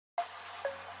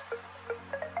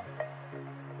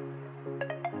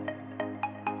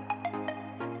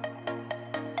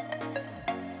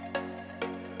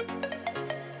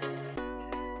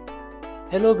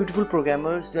Hello beautiful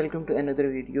programmers, welcome to another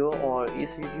video. और इस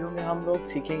video में हम लोग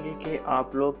सीखेंगे कि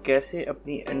आप लोग कैसे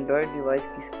अपनी एंड्रॉयड डिवाइस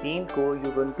की स्क्रीन को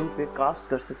Ubuntu पे कास्ट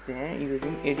कर सकते हैं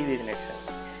यूजिंग ADB कनेक्शन।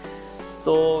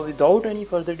 तो without any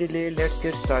further delay let's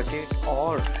get started.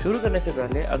 और शुरू करने से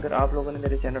पहले अगर आप लोगों ने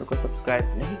मेरे चैनल को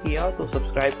सब्सक्राइब नहीं किया तो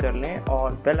सब्सक्राइब कर लें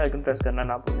और बेल आइकन प्रेस करना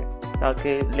ना भूलें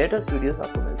ताकि लेटेस्ट वीडियोस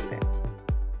आपको मिलते हैं।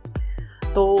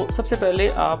 तो सबसे पहले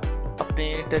आप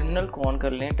अपने टर्मिनल को ऑन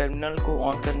कर लें। टर्मिनल को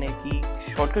ऑन करने की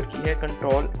शॉर्टकट की है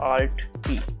Ctrl-Alt-T।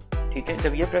 ठीक है,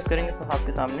 जब ये प्रेस करेंगे तो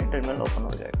आपके सामने टर्मिनल ओपन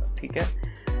हो जाएगा। ठीक है,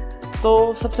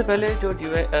 तो सबसे पहले जो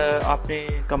आपने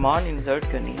कमांड इंसर्ट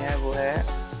करनी है वो है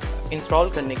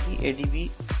इंस्टॉल करने की ADB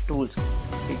टूल्स।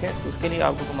 ठीक है, तो उसके लिए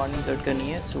आपको कमांड इंसर्ट करनी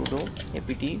है sudo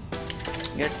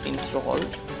apt-get install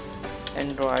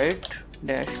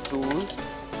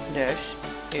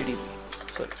android-tools-adb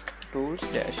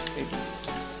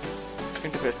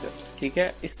press कर। ठीक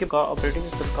है, इसके बाद ऑपरेटिंग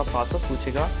सिस्टम का पासवर्ड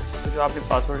पूछेगा, तो जो आपने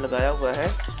पासवर्ड लगाया हुआ है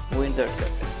वो इंसर्ट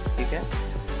करते हैं। ठीक है,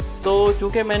 तो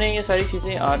चूँकि मैंने ये सारी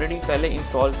चीज़ें ऑलरेडी पहले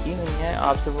इंस्टॉल की हुई हैं,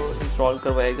 आपसे वो इंस्टॉल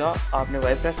करवाएगा। आपने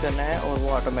वाई प्रेस करना है और वो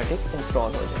ऑटोमेटिक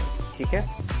इंस्टॉल हो जाएगा। ठीक है,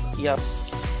 या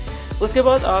उसके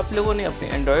बाद आप लोगों ने अपने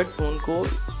एंड्रॉयड फ़ोन को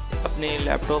अपने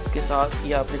लैपटॉप के साथ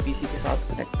या अपने PC के साथ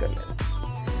कनेक्ट कर लेना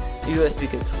USB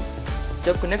के थ्रू।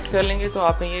 जब कनेक्ट कर लेंगे तो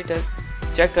आपने ये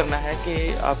चेक करना है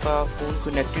कि आपका फ़ोन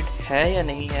कनेक्टेड है या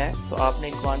नहीं है। तो आपने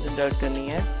कमांड इंसर्ट करनी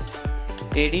है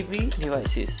ADB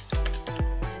डिवाइसेस।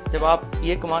 जब आप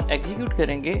ये कमांड एग्जीक्यूट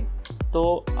करेंगे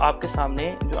तो आपके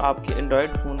सामने जो आपके एंड्रॉयड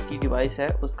फ़ोन की डिवाइस है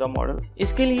उसका मॉडल।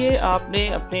 इसके लिए आपने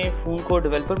अपने फ़ोन को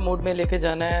डेवलपर मोड में लेके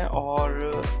जाना है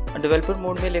और डेवलपर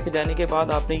मोड में लेके जाने के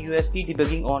बाद आपने USB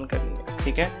डिबगिंग ऑन करनी है।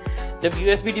 ठीक है, जब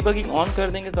USB डिबगिंग ऑन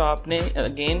कर देंगे तो आपने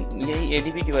अगेन यही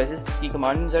ADB डिवाइसेस की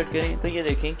कमांड इंसर्ट करें। तो ये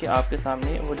देखें कि आपके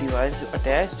सामने वो डिवाइस जो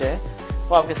अटैच्ड है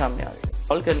वो आपके सामने आ गई।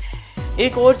 इंस्टॉल करनी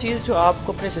एक और चीज़ जो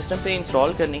आपको अपने सिस्टम पे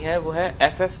इंस्टॉल करनी है वो है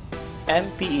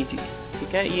ffmpeg।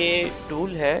 ठीक है, ये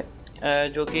टूल है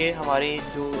जो कि हमारी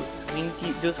जो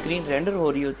स्क्रीन रेंडर हो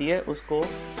रही होती है उसको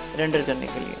रेंडर करने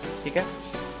के लिए। ठीक है,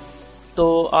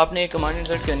 तो आपने एक कमांड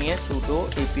इंसर्ट करनी है sudo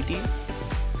apt-get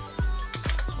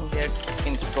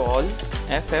install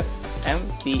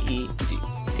ffmpeg।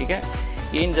 ठीक है,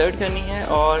 ये इंसर्ट करनी है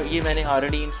और ये मैंने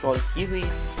ऑलरेडी इंस्टॉल की हुई।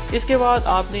 इसके बाद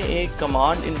आपने एक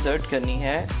कमांड इंसर्ट करनी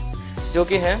है जो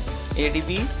कि है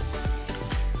ADB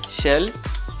shell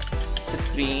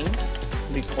screen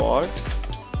record।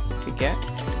 ठीक है,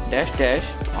 --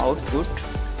 output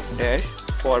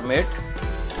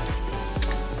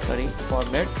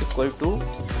format equal to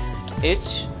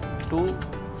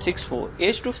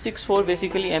H.264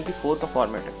 basically MP4 का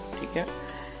फॉर्मेट है। ठीक है,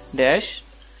 डैश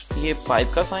ये पाइप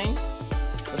का साइन,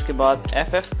 उसके बाद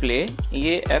ffplay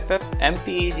ये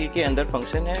ffmpeg के अंदर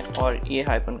फंक्शन है और ये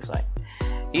हाइफन का साइन।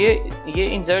 ये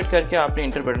इंसर्ट करके आपने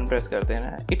इंटर बटन प्रेस कर देना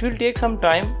है। It will take some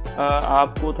time,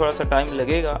 आपको थोड़ा सा टाइम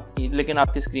लगेगा लेकिन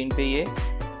आपकी स्क्रीन पे ये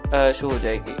शो हो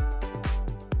जाएगी।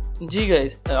 जी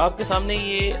गाइस, आपके सामने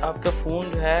ये आपका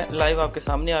फ़ोन जो है लाइव आपके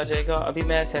सामने आ जाएगा। अभी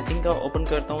मैं सेटिंग का ओपन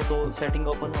करता हूँ तो सेटिंग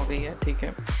ओपन हो गई है। ठीक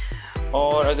है,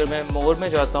 और अगर मैं मोर में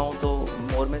जाता हूँ तो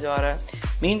मोर में जा रहा है,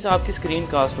 मीन्स आपकी स्क्रीन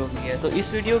कास्ट हो गई है। तो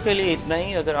इस वीडियो के लिए इतना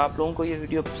ही। अगर आप लोगों को ये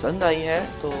वीडियो पसंद आई है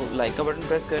तो लाइक का बटन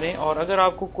प्रेस करें और अगर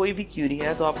आपको कोई भी क्यूरी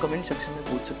है तो आप कमेंट सेक्शन में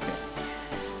पूछ सकते हैं।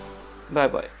 Bye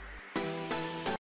bye.